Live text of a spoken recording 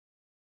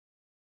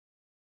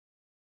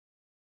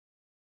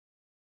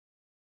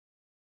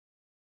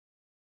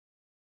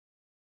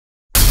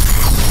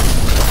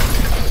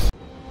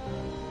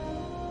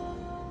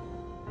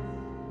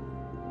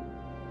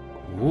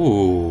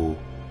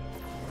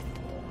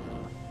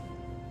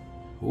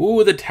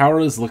Ooh, the tower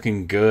is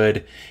looking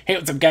good. Hey,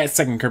 what's up, guys?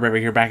 Second Curb over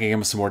here, back again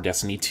with some more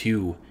Destiny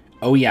 2.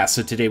 Oh yeah,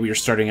 so today we are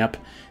starting up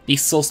the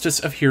Solstice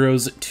of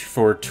Heroes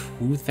for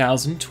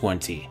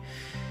 2020.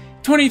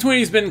 2020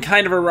 has been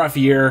kind of a rough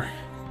year,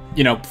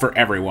 you know, for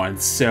everyone,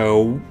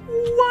 so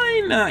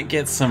why not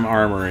get some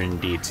armor in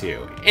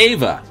D2?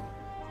 Ava!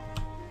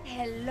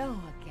 Hello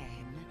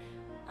again.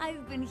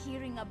 I've been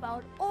hearing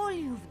about all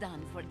you've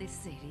done for this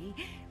city.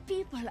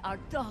 People are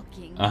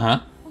talking.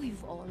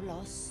 We've all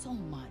lost so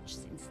much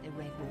since the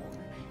Red War.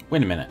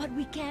 Wait a minute. But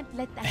we can't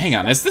let that Hang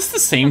on, is this the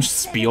same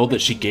spiel that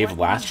she gave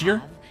last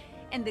year?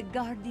 And the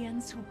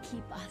guardians who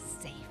keep us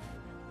safe.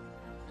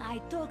 I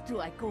talked to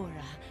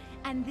Ikora,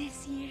 and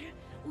this year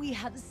we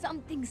have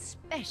something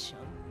special.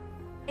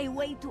 A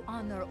way to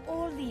honor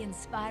all the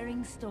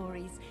inspiring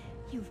stories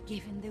you've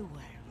given the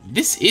world.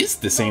 This is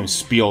the same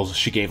spiel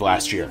she gave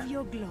last year.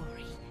 Your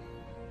glory.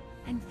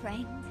 And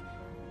friend,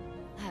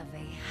 have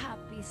a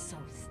happy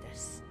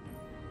solstice.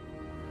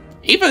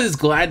 Ava is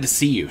glad to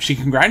see you. She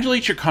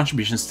congratulates your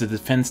contributions to the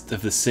defense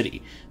of the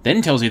city,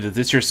 then tells you that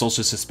this year's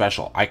solstice is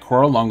special.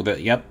 Ikora along with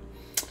it, yep.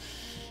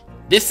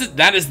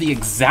 That is the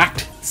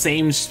exact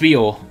same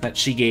spiel that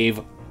she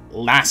gave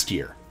last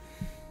year.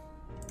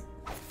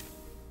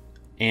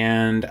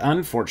 And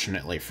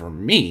unfortunately for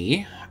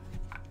me,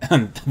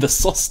 the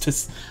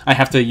solstice, I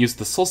have to use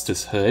the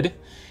solstice hood.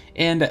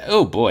 And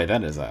oh boy,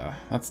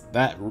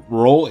 that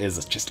roll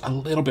is just a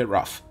little bit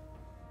rough.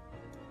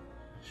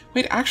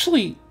 Wait,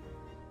 actually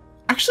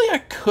I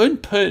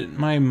could put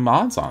my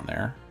mods on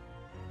there.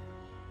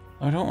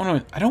 I don't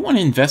want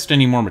to invest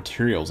any more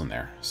materials in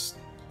there.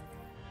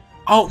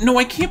 Oh no,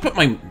 I can't put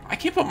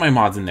my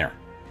mods in there.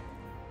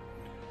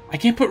 I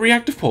can't put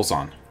reactive pulse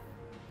on.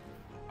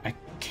 I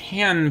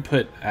can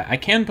put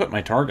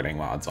my targeting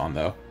mods on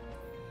though.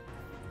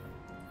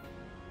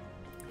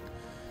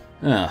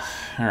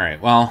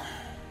 Alright, well,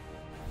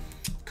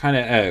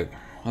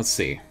 let's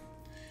see.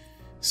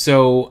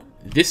 So,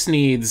 this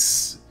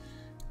needs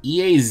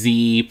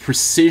EAZ,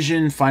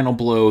 precision, final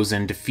blows,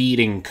 and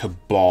defeating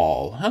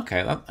Cabal.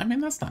 Okay, I mean,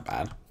 that's not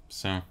bad.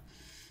 So,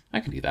 I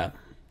can do that.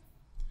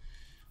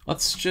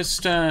 Let's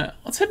just,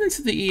 let's head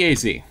into the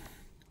EAZ.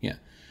 Yeah.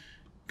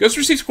 Ghost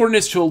receives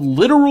coordinates to a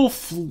literal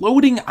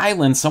floating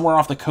island somewhere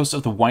off the coast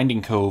of the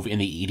Winding Cove in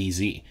the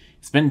EDZ.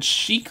 It's been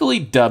cheekily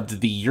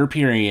dubbed the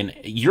European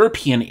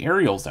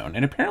Aerial Zone,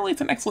 and apparently it's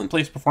an excellent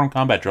place to perform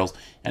combat drills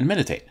and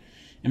meditate.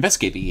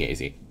 Investigate the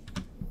EAZ.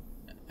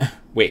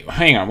 Wait,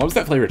 hang on, what was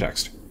that flavor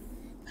text?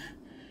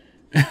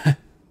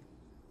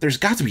 There's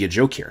got to be a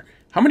joke here.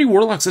 How many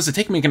warlocks does it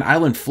take to make an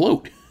island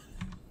float?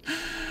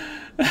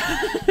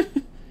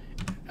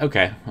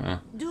 Okay.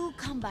 Do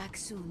come back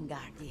soon,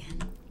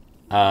 Guardian.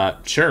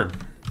 Sure.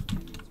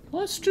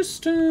 Let's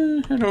just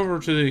head over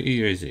to the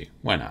EAZ.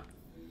 Why not?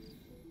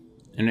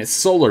 And it's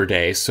solar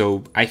day,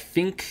 so I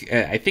think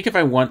if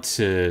I want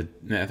to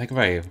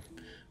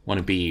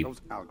be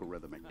those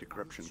algorithmic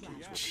decryption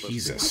keys.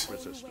 Jesus.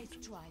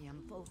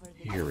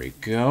 Here we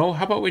go.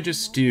 How about we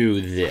just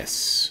do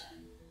this?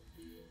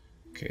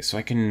 Okay, so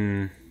I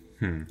can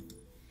how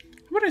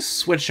about I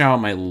switch out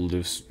my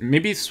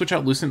maybe switch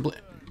out Lucent Blade?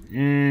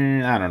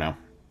 I don't know.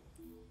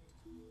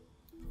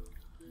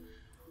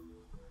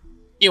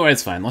 Anyway,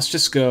 it's fine. Let's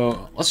just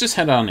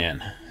head on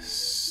in.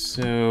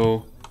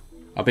 So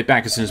I'll be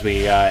back as soon as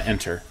we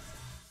enter.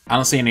 I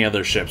don't see any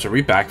other ships. Are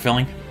we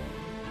backfilling?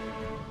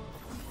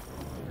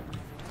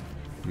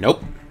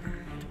 Nope.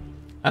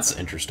 That's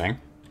interesting.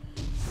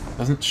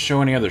 Doesn't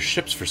show any other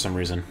ships for some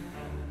reason.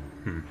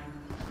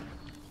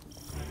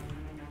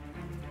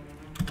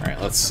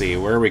 Alright, let's see.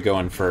 Where are we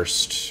going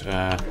first?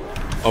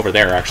 Over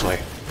there, actually.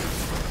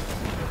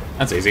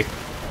 That's easy.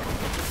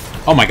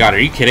 Oh my god, are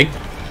you kidding?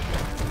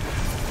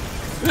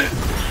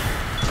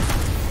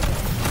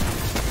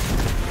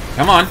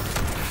 Come on.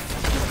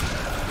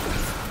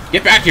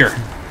 Get back here.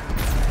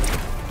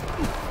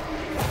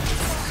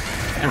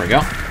 There we go.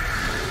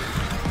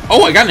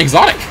 Oh, I got an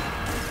exotic.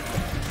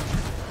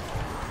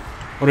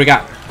 What do we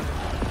got?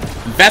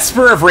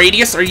 Vesper of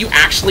Radius? Are you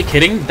actually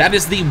kidding? That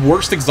is the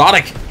worst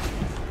exotic.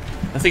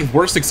 That's the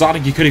worst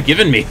exotic you could have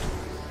given me.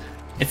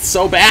 It's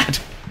so bad.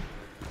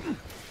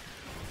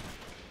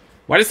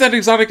 Why does that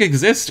exotic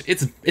exist?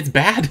 It's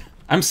bad.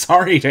 I'm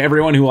sorry to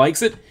everyone who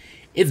likes it.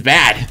 It's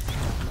bad.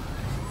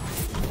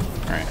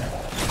 Alright.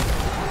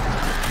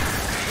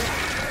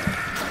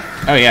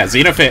 Oh yeah,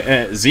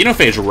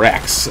 Xenophage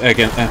Rex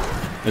again.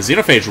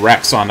 Xenophage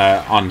Rex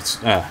on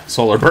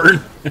Solar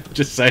Burn.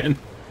 Just saying.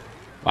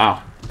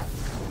 Wow.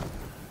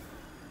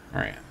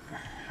 All right,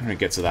 I'm gonna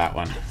get to that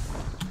one.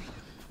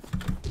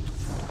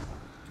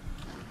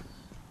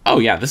 Oh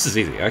yeah, this is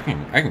easy. I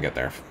can get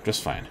there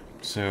just fine.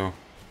 So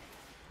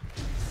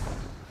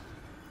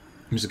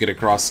I'm just gonna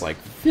cross like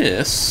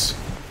this.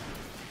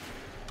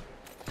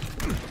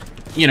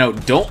 You know,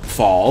 don't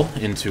fall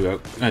into a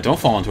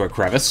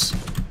crevice.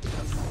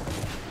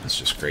 That's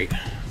just great. All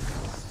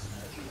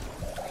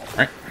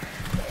right,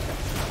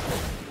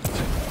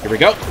 here we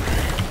go.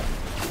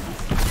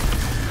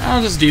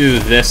 I'll just do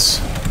this.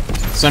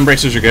 Sun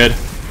bracers are good.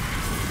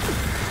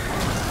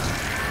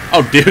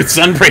 Oh, dude,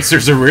 sun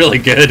bracers are really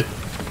good.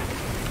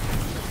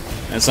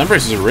 And sun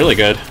bracers are really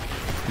good.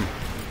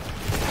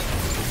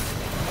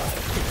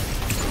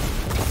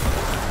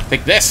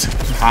 Take this,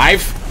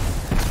 Hive.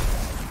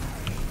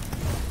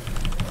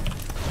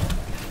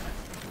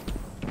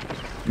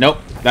 Nope,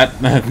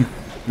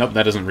 nope,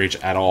 that doesn't reach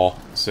at all.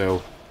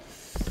 So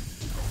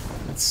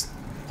that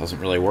doesn't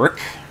really work.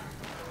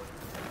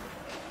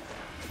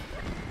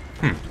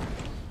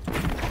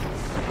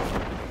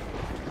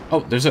 Oh,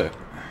 there's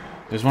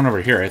one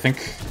over here. I think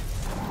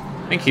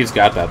he's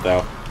got that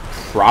though.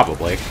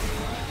 Probably.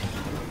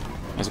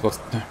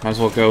 Might as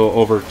well go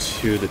over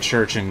to the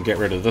church and get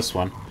rid of this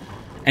one.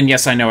 And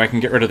yes, I know I can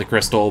get rid of the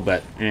crystal,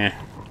 but eh.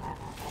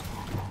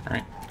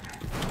 Alright.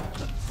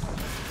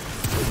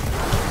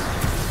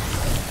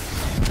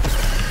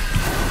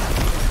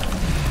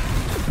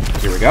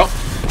 Here we go.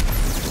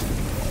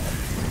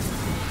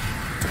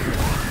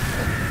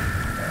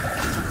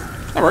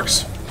 That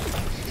works.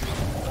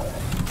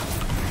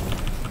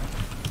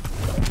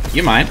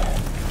 You mind?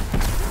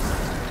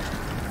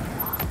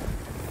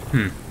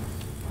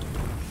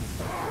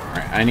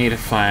 Alright, I need to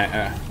find...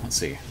 let's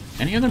see.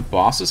 Any other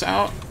bosses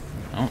out?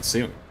 I don't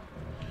see them.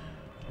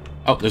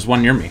 Oh, there's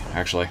one near me,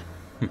 actually.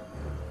 Yeah,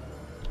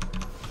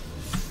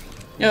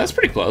 that's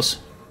pretty close.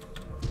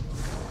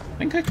 I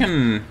think I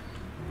can...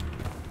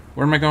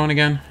 Where am I going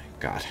again?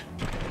 God.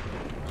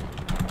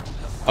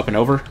 Up and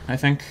over, I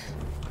think.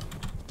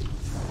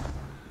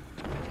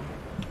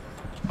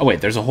 Oh,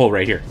 wait, there's a hole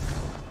right here.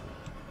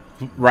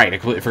 Right, I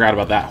completely forgot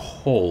about that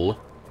hole.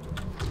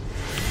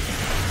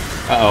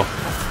 Uh-oh.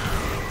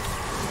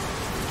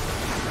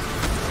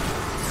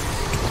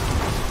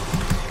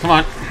 Come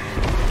on.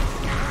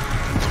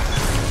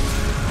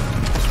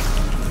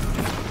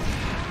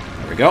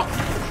 There we go.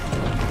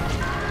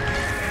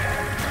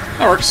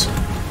 That works.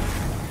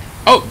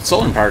 Oh,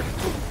 solar empowered.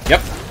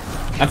 Yep,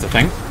 that's a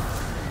thing.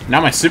 Now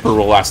my super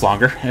will last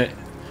longer.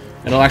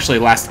 It'll actually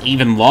last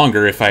even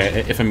longer if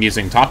I'm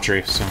using top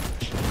tree, so,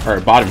 or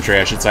bottom tree,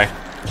 I should say.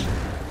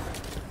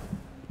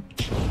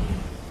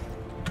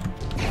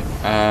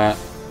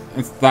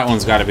 That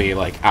one's got to be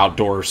like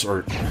outdoors,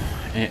 or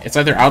it's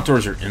either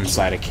outdoors or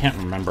inside. I can't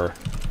remember.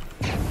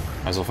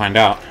 Might as well find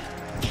out.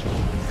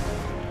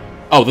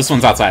 Oh, this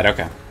one's outside.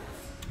 Okay,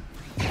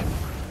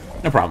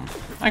 no problem.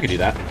 I could do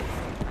that.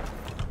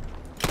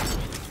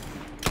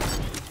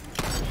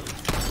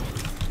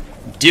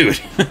 Dude,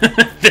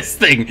 this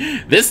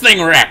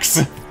thing wrecks.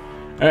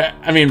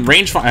 I mean,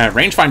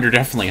 rangefinder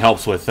definitely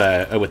helps with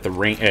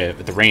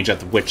the range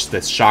at which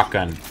this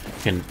shotgun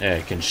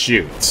can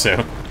shoot.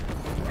 So,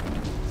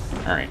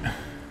 all right,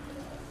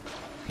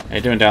 how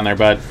you doing down there,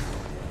 bud?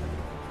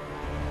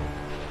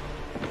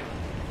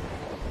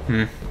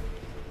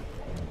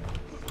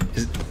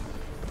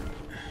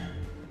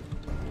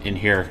 In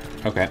here.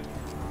 Okay.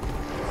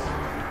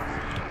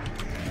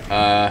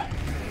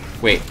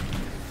 Wait.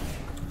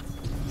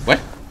 What?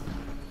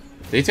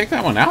 Did he take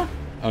that one out?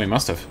 Oh, he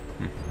must have.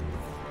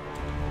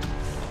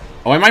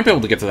 Oh, I might be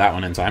able to get to that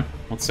one in time.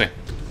 Let's see.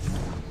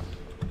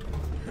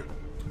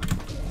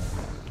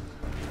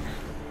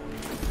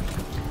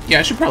 Yeah,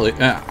 I should probably...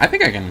 I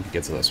think I can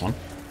get to this one.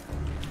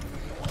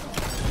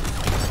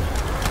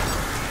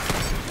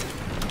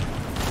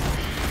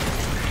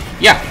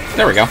 Yeah,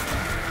 there we go.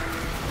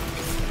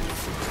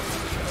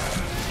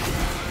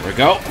 There we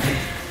go.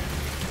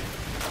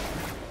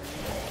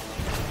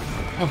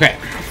 Okay.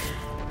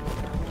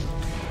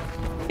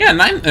 Yeah,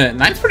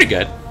 nine's pretty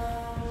good.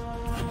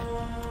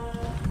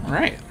 All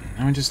right,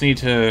 now we just need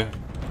to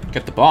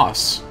get the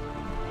boss.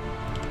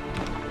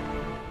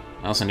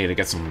 I also need to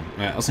get some.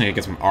 I also need to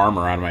get some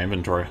armor out of my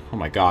inventory. Oh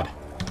my god,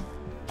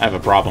 I have a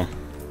problem.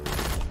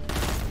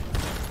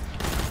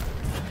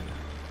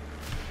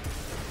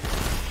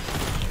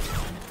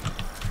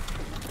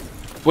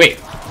 Wait,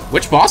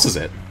 which boss is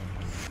it?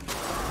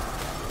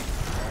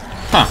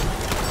 Huh.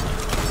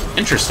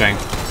 Interesting.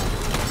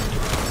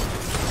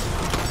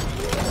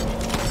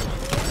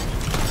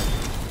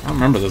 I don't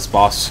remember this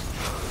boss.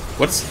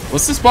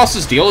 What's this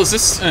boss's deal? Is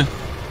this?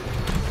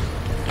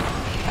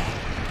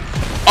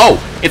 Oh,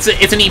 it's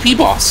an EP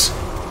boss.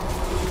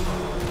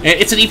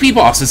 It's an EP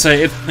boss. It's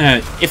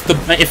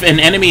if an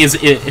enemy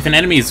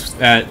is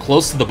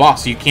close to the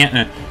boss, you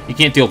can't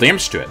deal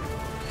damage to it.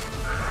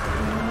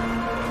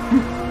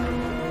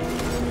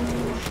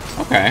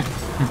 Okay.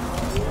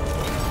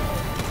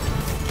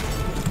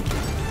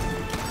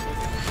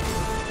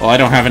 Well, I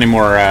don't have any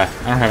more. I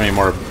don't have any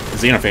more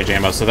xenophage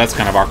ammo, so that's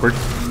kind of awkward.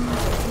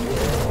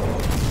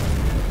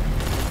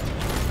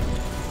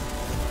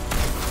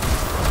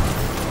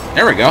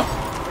 There we go.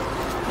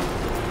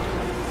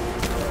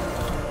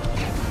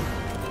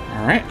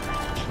 Alright.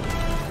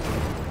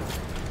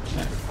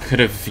 Could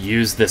have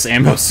used this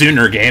ammo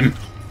sooner, game.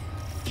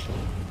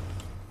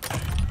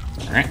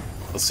 Alright,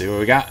 let's see what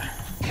we got.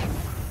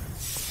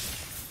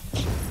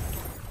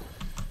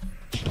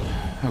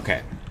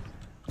 Okay.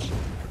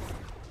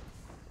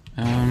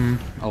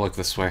 I'll look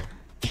this way.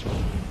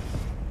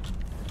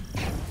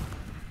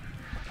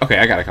 Okay,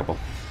 I got a couple.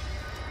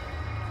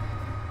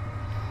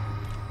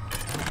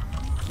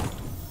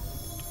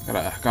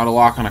 Got a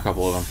lock on a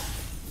couple of them.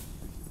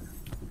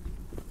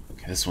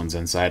 Okay, this one's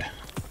inside.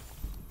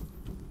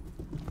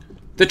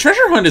 The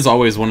treasure hunt is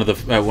always one of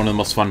the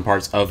most fun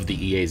parts of the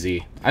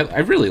EAZ. I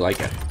really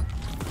like it.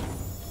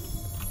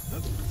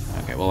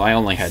 Okay, well I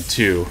only had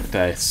 2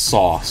 that I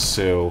saw,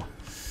 so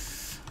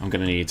I'm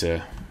gonna need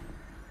to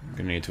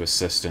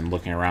assist in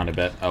looking around a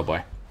bit. Oh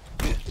boy.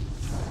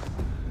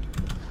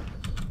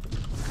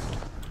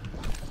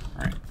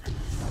 Alright.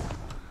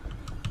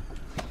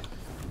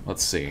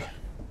 Let's see.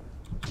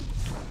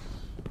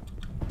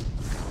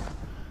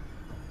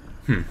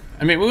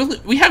 I mean,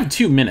 we have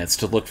 2 minutes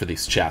to look for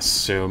these chests,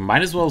 so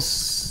might as well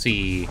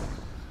see...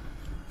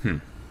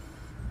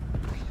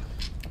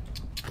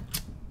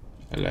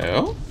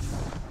 Hello?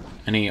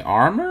 Any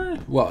armor?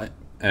 Well,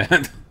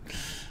 I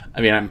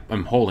mean,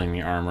 I'm holding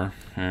the armor.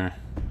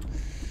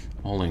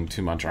 Holding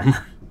too much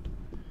armor.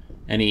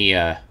 Any,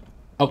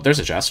 Oh, there's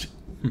a chest.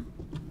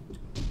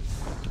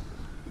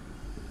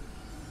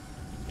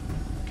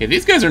 Okay,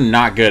 these guys are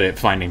not good at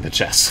finding the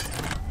chests.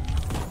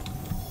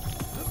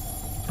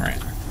 Alright.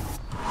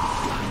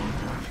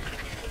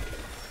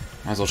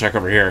 Might as well check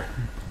over here.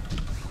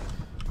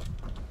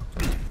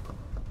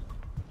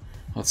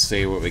 Let's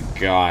see what we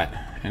got.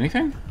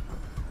 Anything?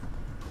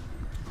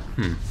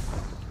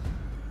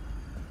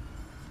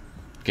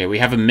 Okay, we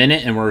have a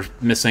minute and we're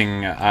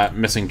missing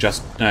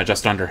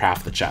just under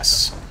half the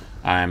chests.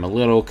 I'm a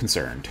little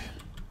concerned.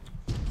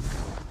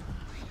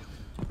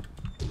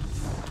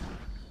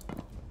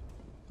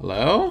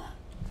 Hello?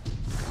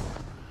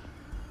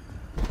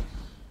 I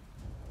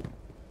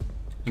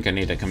think I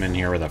need to come in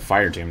here with a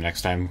fire team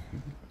next time.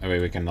 That way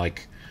we can,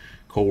 like,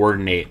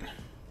 coordinate.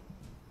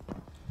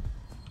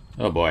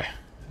 Oh boy.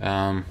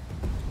 That's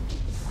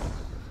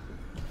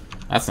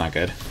not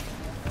good.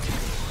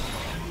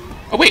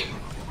 Oh wait!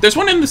 There's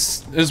one in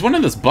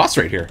this bus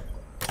right here.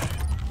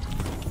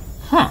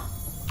 Huh.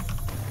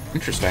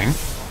 Interesting.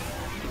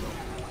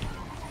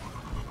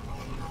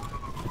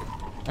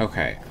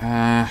 Okay.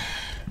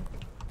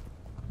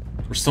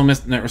 We're still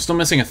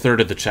missing a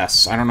third of the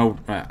chests. I don't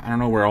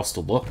know where else to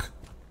look.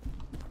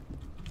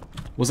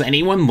 Was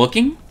anyone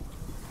looking?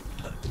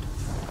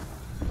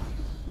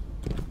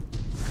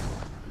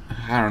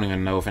 I don't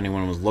even know if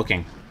anyone was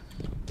looking.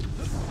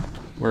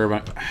 Where am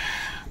I?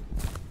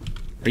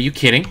 Are you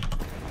kidding?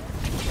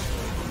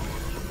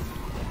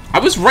 I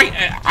was right.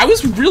 I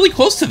was really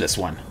close to this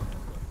one.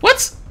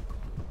 What?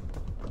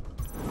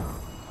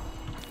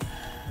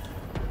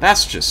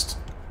 That's just...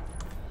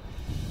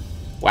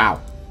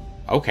 Wow.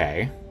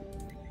 Okay.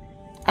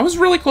 I was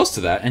really close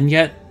to that, and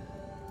yet...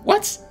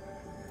 What?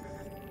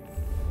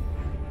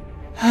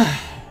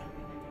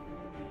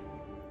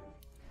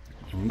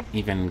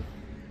 Even...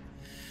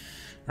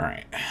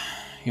 Alright.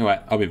 You know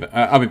what?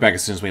 I'll be back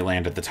as soon as we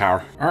land at the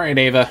tower. Alright,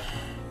 Ava.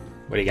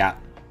 What do you got?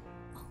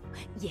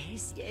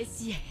 Yes,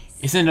 yes, yes.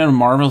 Isn't it a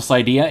marvelous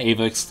idea?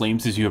 Ava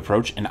exclaims as you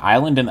approach an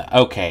island in the...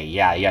 Okay,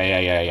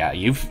 yeah.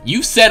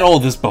 You've said all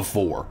this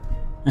before.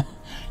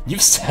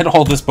 You've said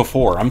all this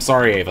before. I'm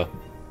sorry, Ava.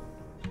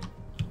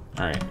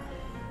 Alright.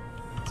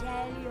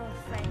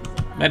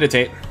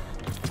 Meditate.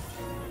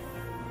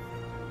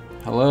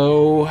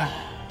 Hello.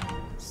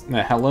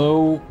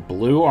 Hello,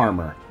 blue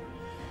armor.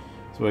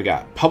 So we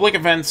got public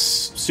events,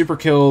 super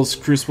kills,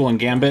 crucible, and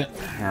gambit.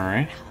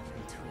 Alright.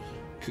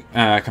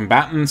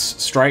 Combatants,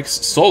 strikes,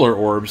 solar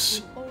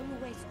orbs.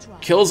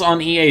 Kills on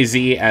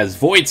EAZ as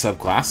void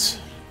subclass.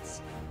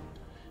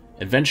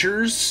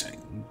 Adventures,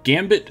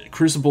 gambit,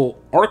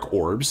 crucible, arc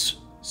orbs,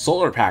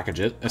 solar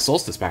packages,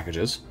 solstice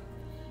packages.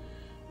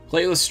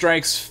 Playlist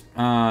strikes,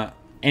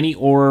 any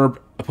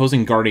orb,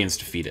 opposing guardians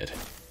defeated.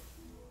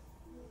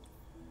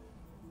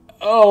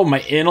 Oh, my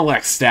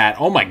intellect stat.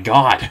 Oh my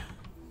god.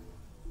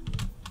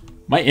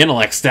 My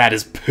intellect stat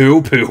is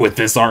poo-poo with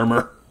this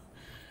armor.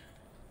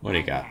 What do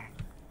you got?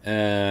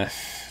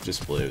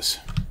 Just blues.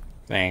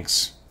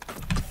 Thanks.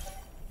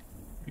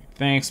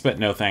 Thanks, but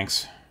no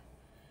thanks.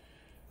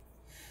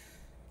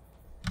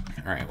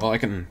 Alright, well I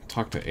can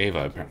talk to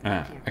Ava.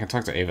 I can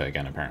talk to Ava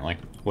again, apparently.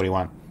 What do you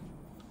want?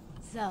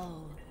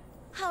 So,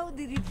 how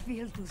did it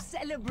feel to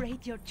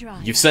celebrate your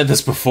triumph? You've said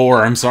this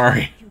before, I'm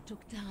sorry. You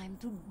took time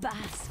to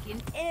bask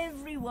in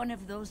every one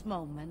of those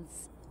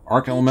moments.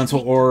 Arc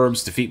elemental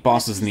orbs, defeat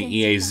bosses in the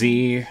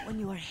EAZ. When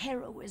your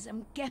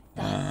heroism kept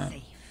us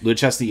safe. Loot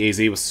chest the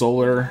EAZ with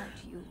solar.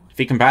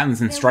 Defeat combatants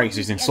and strikes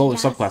using solar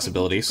subclass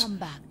abilities.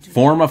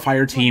 Form a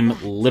fire team,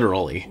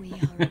 literally. We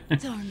are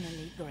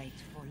eternally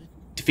grateful.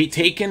 Defeat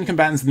taken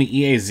combatants in the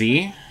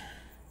EAZ.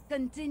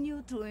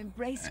 Continue to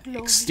embrace glory.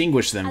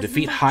 Extinguish them.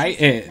 Defeat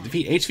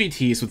defeat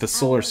HVTs with the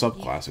solar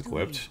subclass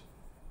equipped.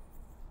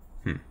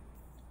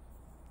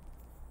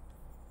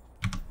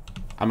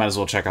 I might as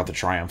well check out the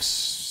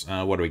triumphs.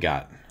 What do we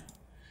got?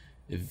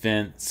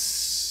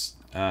 Events,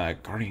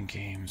 Guardian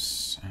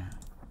games.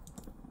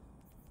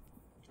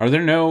 Are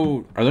there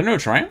no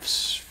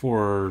triumphs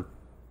for?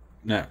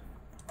 No,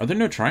 are there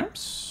no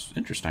triumphs?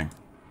 Interesting.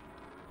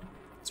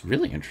 It's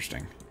really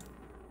interesting.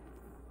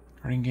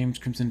 Guardian games,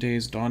 Crimson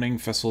Days, Dawning,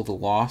 Festival of the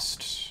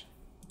Lost.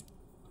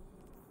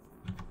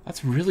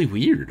 That's really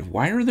weird.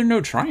 Why are there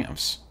no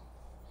triumphs?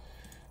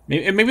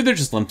 Maybe they're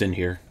just lumped in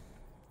here.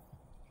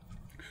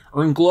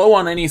 Earn glow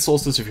on any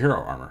Solstice of Hero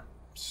armor.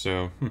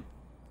 So,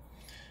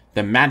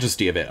 the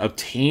majesty of it.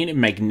 Obtain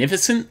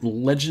magnificent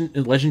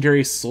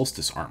legendary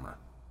Solstice armor.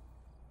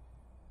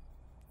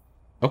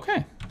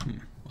 Okay.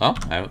 Well,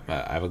 I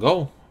have a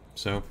goal.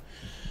 So,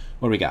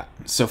 what do we got?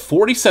 So,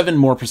 47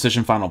 more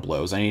precision final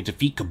blows. I need to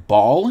defeat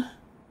Cabal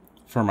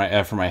for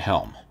my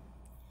helm.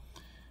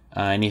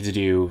 I need to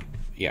do...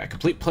 Yeah,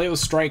 complete Playlist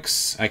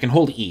Strikes. I can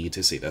hold E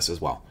to see this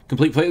as well.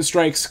 Complete Playlist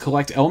Strikes,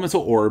 collect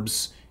elemental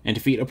orbs, and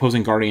defeat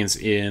opposing guardians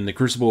in the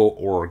Crucible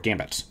or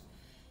Gambit.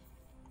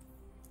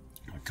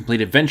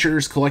 Complete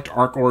Adventures, collect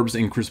Arc Orbs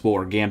in Crucible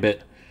or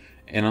Gambit,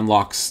 and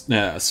unlock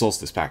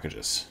Solstice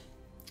packages.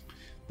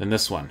 Then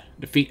this one.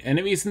 Defeat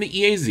enemies in the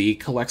EAZ,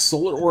 collect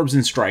Solar Orbs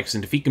and Strikes,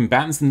 and defeat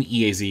combatants in the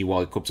EAZ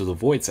while equipped with a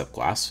Void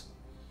subclass.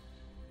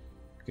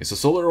 Okay, so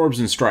Solar Orbs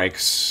and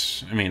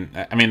Strikes. I mean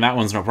that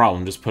one's no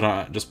problem. Just put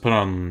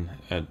on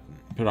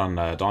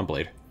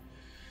Dawnblade.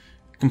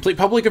 Complete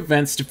public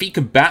events, defeat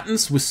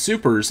combatants with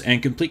supers,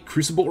 and complete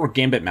Crucible or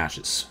Gambit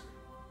matches.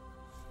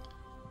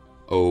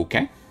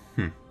 Okay.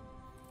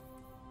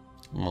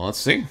 Well, let's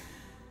see.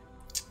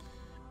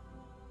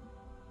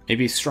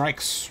 Maybe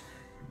Strikes.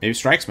 Maybe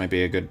Strikes might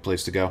be a good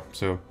place to go.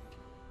 So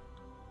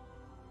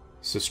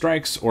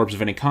Strikes, orbs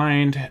of any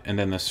kind, and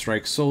then the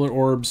Strike Solar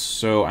Orbs.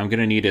 So I'm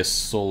gonna need a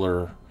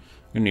solar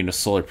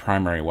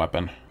primary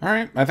weapon. All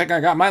right, I think I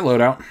got my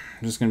loadout.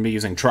 I'm just gonna be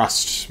using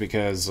Trust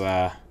because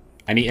I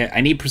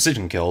need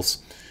precision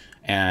kills,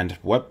 and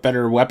what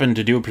better weapon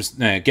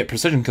to get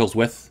precision kills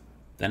with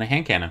than a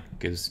hand cannon?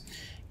 Because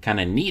kind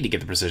of need to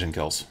get the precision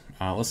kills.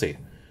 Let's see.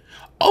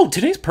 Oh,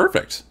 today's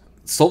perfect.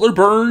 Solar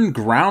Burn,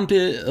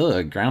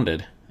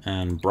 Grounded,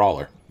 and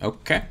Brawler.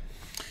 Okay.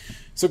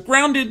 So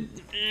Grounded,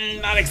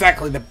 not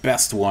exactly the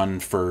best one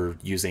for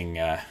using,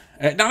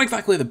 not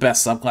exactly the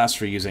best subclass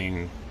for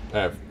using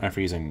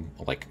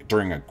like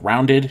during a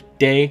grounded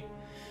day,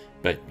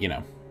 but you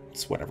know,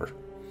 it's whatever.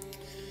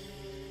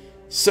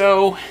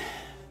 So,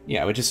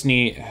 yeah, we just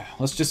need,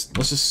 let's just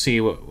see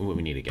what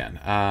we need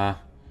again. Yeah,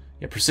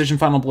 Precision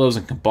Final Blows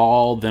and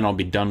Cabal, then I'll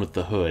be done with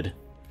the Hood.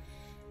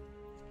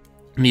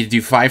 I need to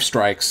do 5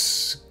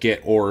 strikes,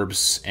 get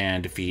orbs,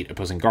 and defeat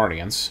opposing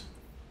guardians.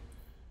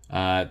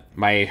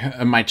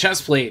 My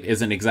chest plate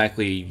isn't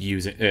exactly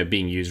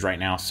being used right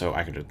now, so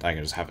I can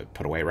just have it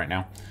put away right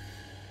now.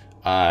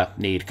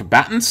 Need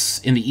combatants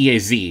in the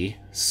EAZ,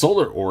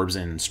 solar orbs,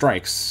 and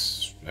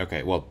strikes.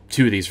 Okay, well,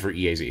 2 of these for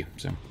EAZ.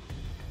 So,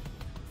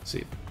 let's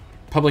see,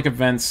 public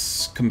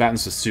events,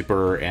 combatants with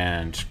super,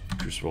 and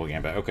Crucible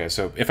Gambit. Okay,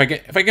 so if I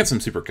get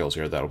some super kills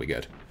here, that'll be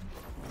good.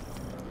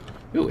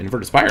 Ooh,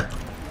 inverted spire.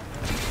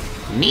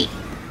 Neat.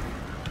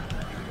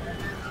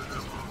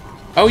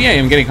 Oh yeah,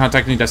 I'm getting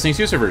contacting Destiny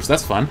 2 servers.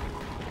 That's fun.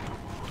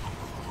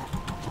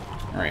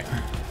 Alright.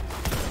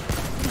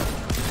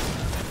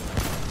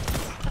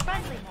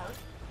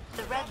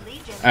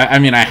 I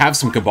mean, I have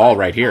some Cabal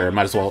right here.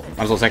 Might as well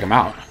take them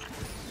out.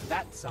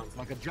 That sounds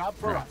like a job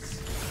for us.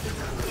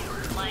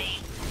 Light,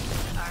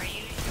 are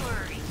you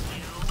sure you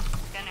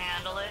can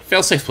handle it?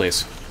 Fail safe,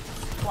 please.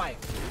 Quiet.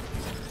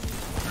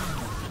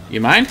 You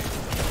mind?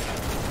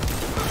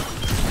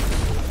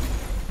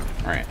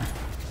 Alright.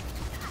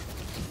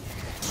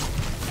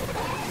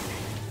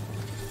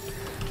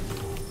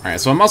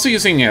 Alright, so I'm also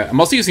using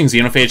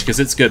Xenophage because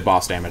it's good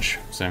boss damage.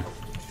 So.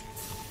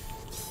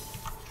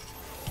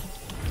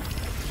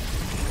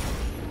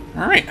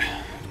 Alright.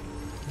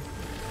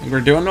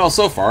 We're doing well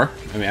so far.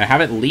 I mean, I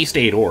have at least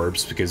 8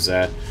 orbs because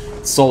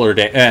solar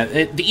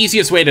day. The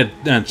easiest way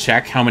to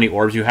check how many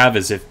orbs you have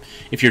is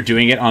if you're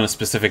doing it on a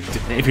specific,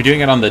 if you're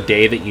doing it on the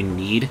day that you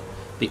need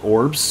the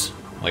orbs.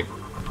 Like,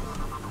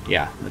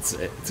 yeah, it's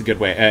a good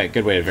way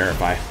to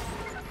verify.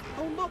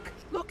 Oh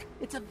look,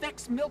 it's a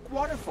Vex Milk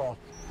waterfall.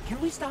 Can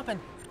we stop and?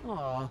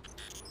 Aww.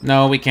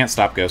 No, we can't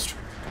stop Ghost.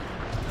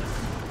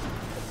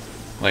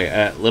 Like,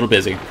 a little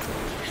busy.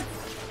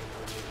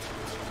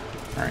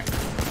 Alright.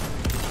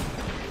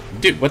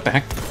 Dude, what the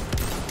heck?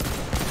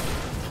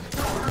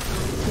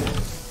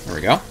 There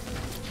we go.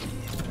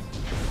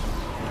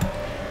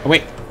 Oh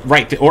wait,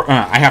 right.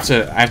 I have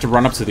to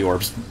run up to the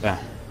orbs.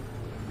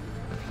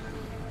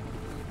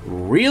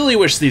 Really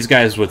wish these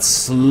guys would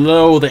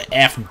slow the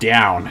F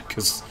down,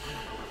 because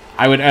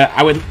I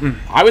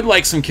would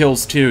like some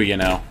kills too, you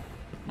know.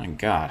 My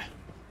God.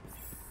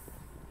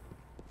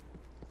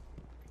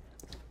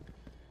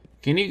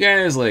 Can you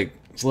guys like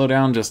slow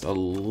down just a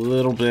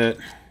little bit?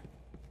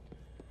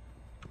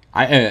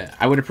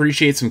 I would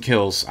appreciate some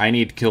kills. I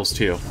need kills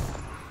too.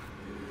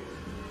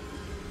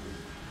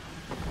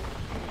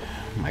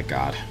 Oh my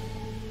God.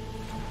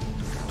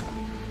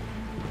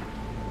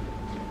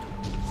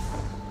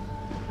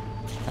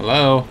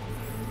 Hello?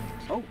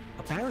 Oh,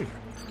 a barrier.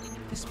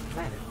 This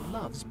planet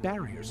loves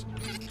barriers.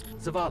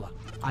 Zavala,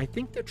 I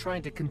think they're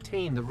trying to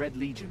contain the Red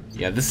Legion.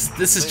 Yeah, this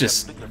is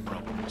just...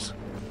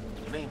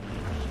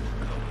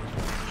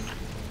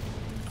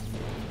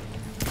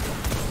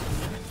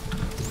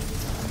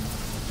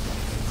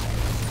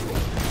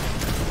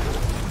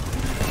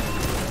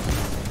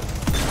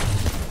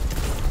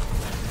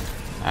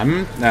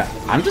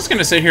 I'm just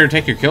gonna sit here and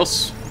take your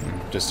kills,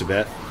 just a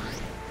bit.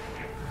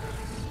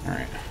 All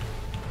right.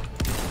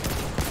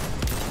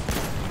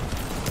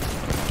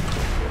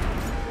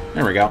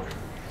 There we go.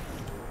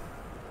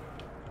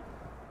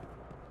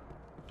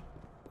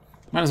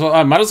 Might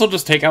as well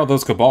just take out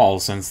those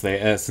Cabals since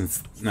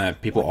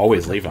people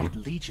always leave them.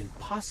 Legion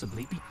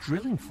possibly be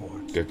drilling for?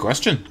 Good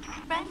question.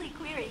 Friendly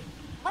query.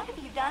 What have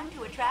you done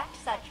to attract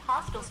such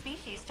hostile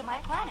species to my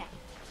planet?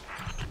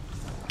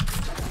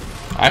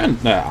 I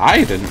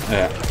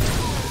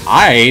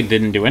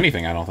didn't do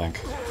anything, I don't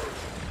think.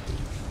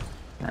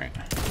 Right.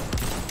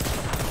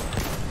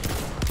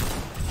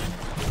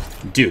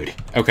 Dude,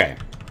 okay.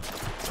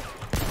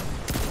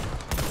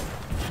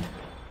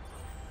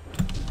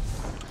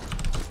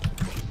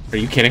 Are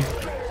you kidding?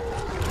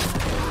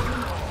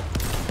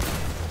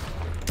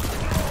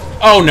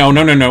 Oh, no,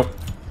 no, no, no.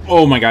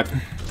 Oh, my God.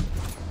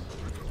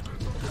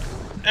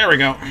 There we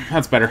go.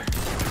 That's better.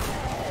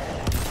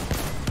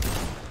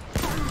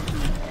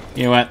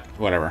 You know what?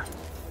 Whatever.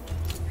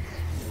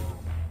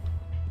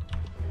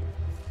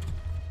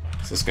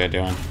 What's this guy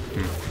doing?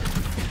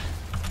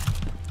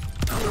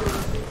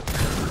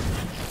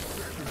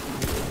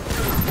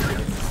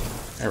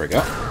 There we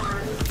go.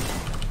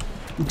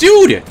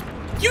 Dude!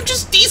 You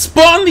just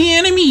despawned the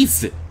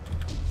enemies!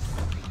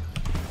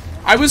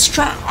 I was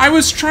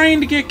trying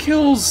to get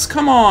kills.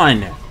 Come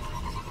on.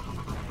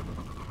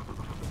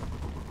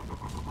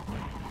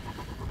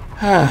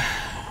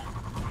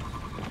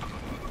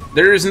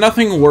 There is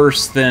nothing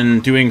worse than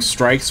doing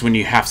strikes when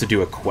you have to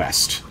do a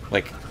quest.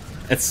 Like,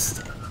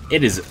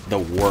 it is the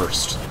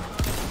worst.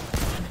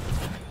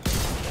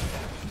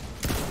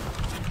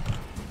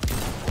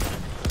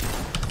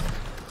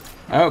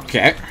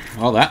 Okay.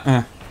 Well,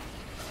 that's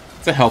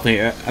a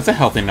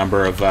healthy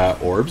number of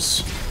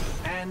orbs.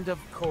 And of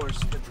course,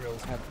 the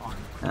drills have armor.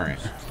 All right.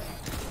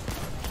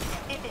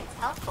 If it's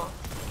helpful,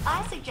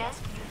 I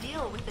suggest you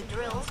deal with the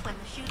drills when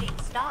the shooting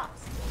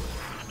stops.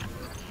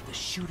 The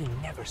shooting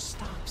never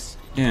stops.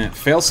 Yeah,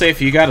 failsafe.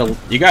 You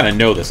gotta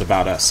know this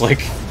about us.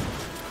 Like,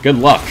 good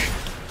luck.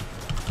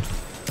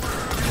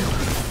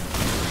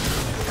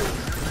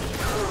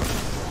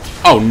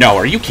 Oh no!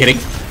 Are you kidding?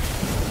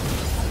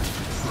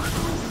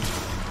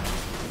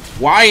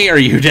 Why are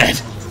you dead?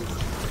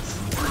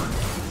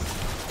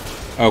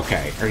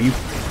 Okay, are you...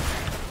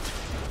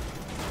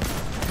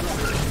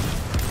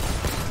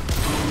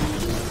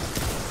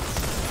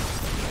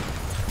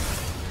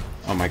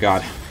 Oh my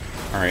God.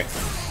 Alright.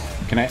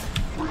 Can I...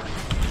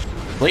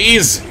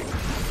 Please!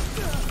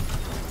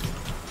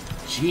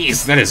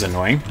 Jeez, that is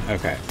annoying.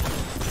 Okay.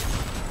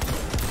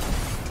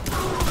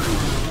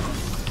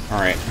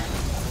 Alright.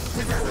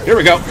 Here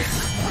we go.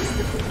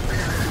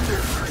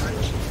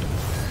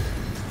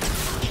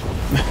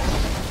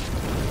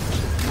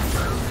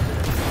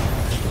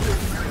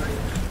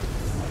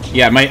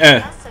 Yeah, my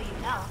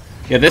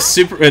yeah, this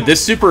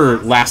super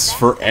lasts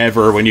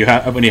forever when you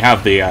have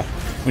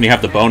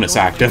the bonus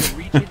active.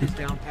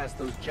 Down past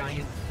those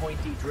giant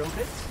pointy drill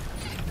bits.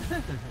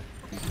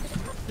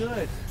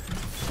 Good.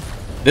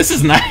 This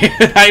is nice.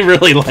 I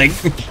really like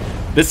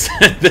this.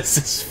 This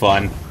is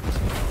fun.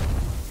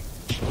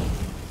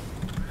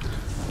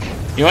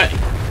 You know what?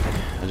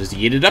 I'll just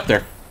yeet it up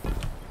there.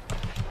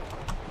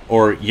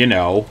 Or, you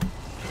know.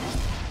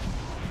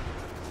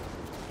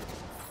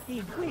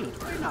 Hey, wait,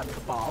 you're not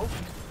Cabal.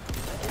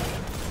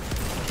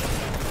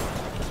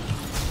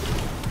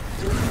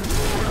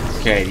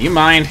 Okay, do you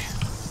mind?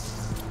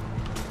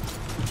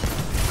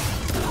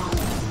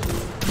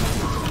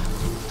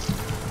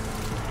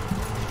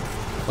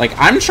 Like,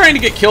 I'm trying to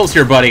get kills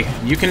here, buddy.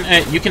 You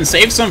can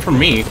save some from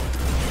me.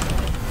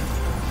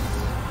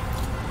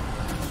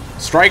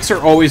 Strikes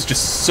are always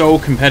just so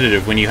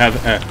competitive when you have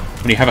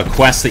a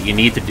quest that you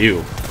need to do.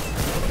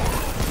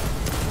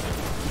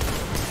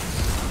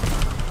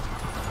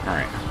 All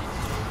right.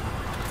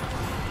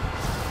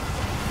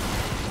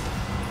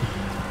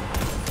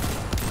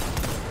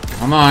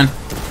 Come on.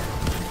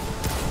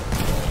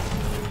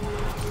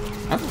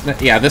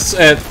 Yeah, this.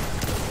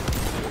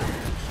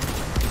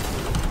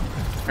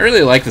 I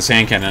really like the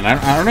sand cannon.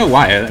 I don't know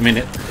why. I mean,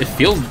 it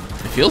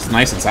feels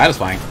nice and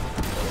satisfying.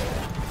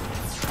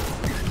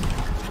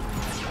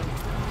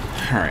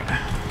 All right.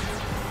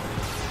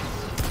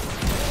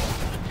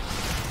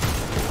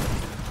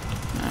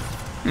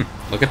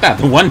 Look at that,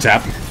 the one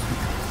tap.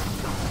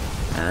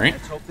 All right.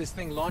 Let's hope this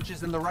thing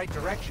launches in the right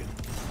direction.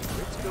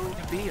 It's going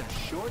to be a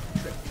short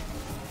trip.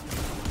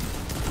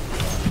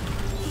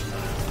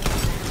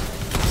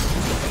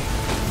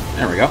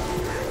 There we go.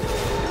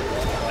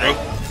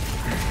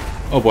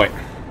 Oh boy.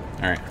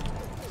 All right.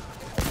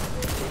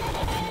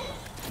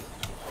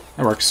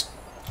 That works.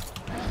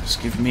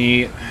 Just give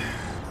me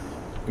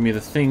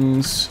the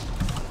things.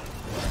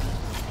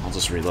 I'll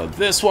just reload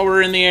this while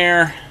we're in the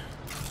air.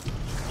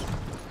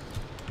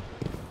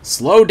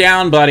 Slow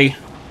down, buddy.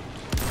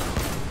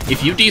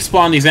 If you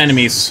despawn these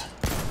enemies...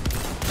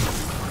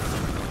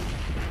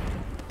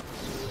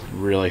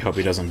 Really hope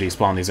he doesn't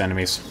despawn these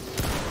enemies.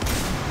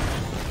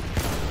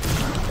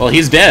 Well,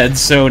 he's dead,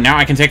 so now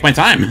I can take my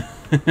time.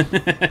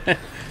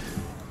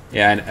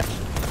 Yeah,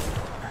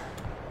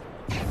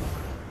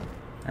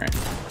 alright.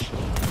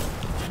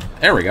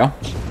 There we go.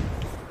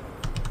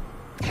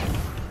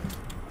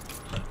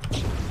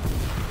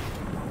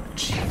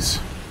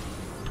 Jeez.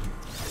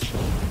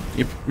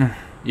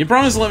 You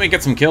promised to let me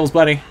get some kills,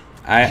 buddy?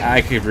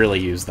 I could really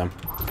use them.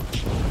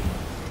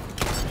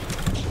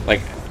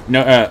 Like,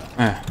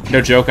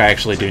 no joke, I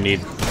actually do need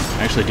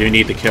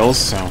the kills,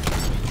 so.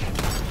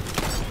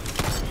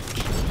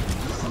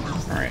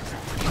 Alright.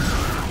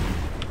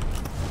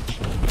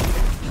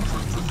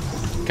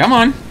 Come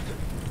on.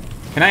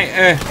 Can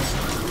I,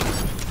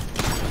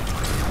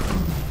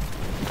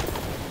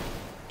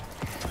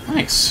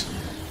 Nice.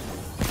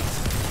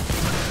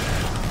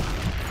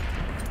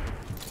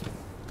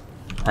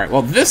 Alright,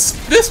 well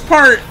this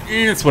part,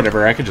 it's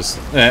whatever. I could just,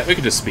 we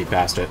could just speed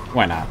past it.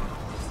 Why not?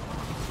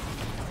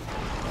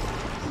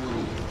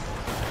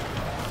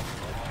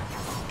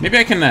 Maybe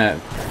I can,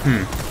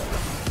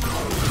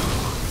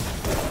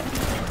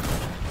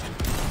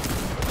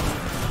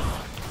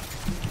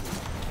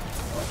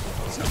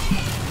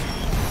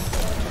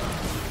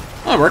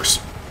 Well, that works.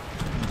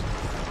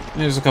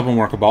 There's a couple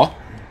more Cabal.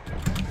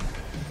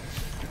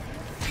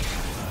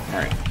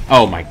 Alright.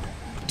 Oh my...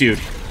 Dude.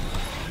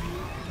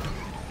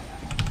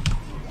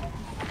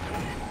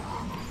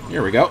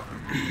 Here we go.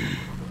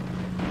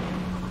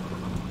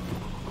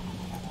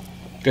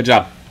 Good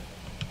job.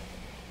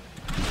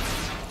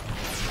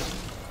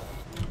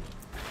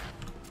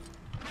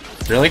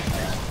 Really?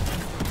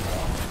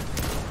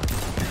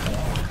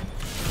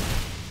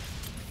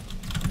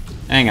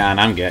 Hang on,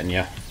 I'm getting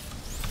you.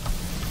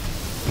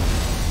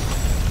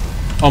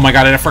 Oh my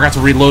god, I forgot to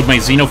reload my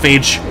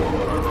Xenophage.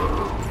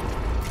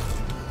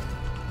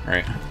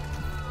 Alright.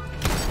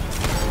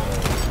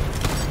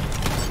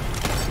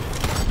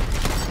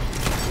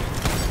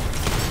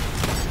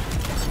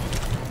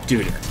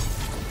 Dude.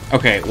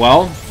 Okay,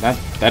 well, that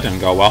didn't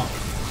go well.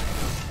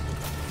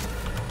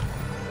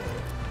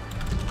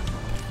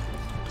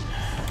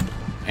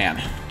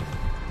 Man.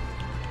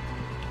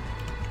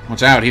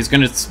 Watch out, he's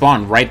gonna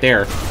spawn right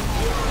there.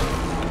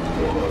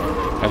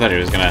 I thought he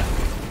was gonna...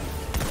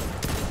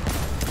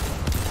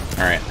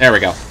 Alright, there we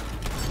go.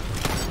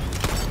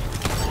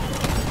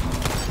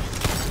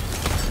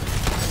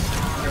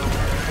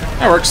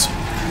 That works.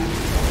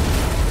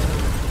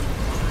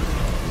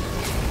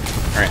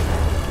 Alright.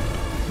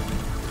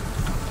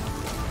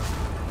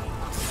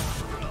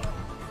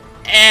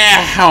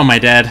 How am I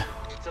dead?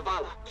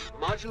 Zavala,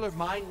 modular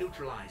mine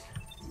neutralized.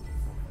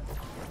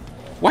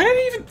 Why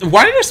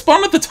did it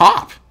spawn at the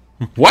top?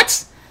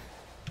 What?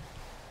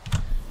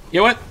 You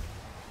know what?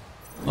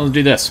 Let's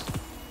do this.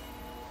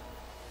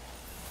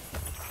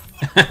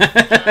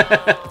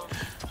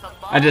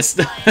 I just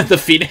the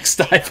Phoenix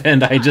dive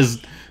and I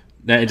just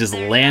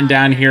land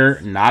down here,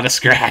 not a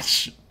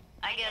scratch.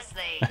 I guess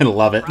they I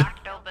love it.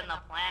 rocked open the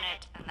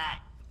planet and that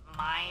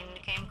mine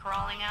came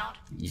crawling out.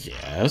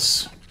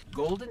 Yes.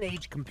 Golden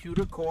Age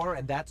computer core,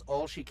 and that's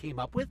all she came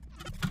up with?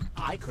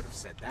 I could have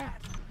said that.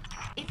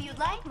 If you'd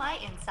like my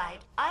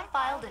insight, I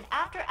filed an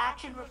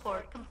after-action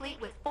report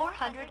complete with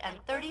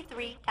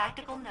 433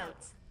 tactical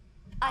notes.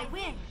 I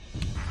win.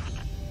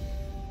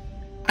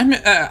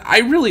 I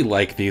really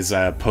like these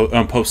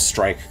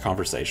post-strike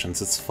conversations.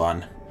 It's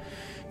fun.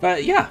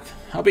 But yeah,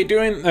 I'll be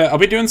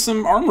doing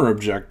some armor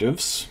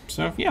objectives.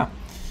 So yeah.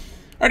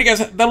 Alrighty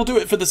guys, that'll do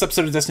it for this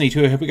episode of Destiny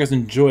 2. I hope you guys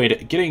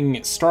enjoyed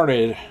getting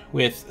started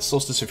with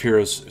Solstice of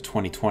Heroes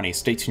 2020.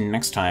 Stay tuned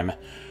next time.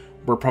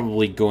 We're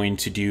probably going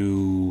to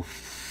do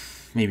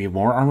maybe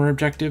more armor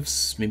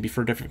objectives, maybe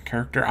for a different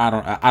character.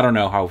 I don't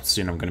know how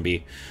soon I'm going to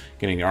be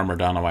getting the armor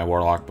done on my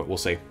Warlock, but we'll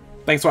see.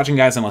 Thanks for watching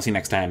guys, and I'll see you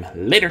next time.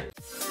 Later!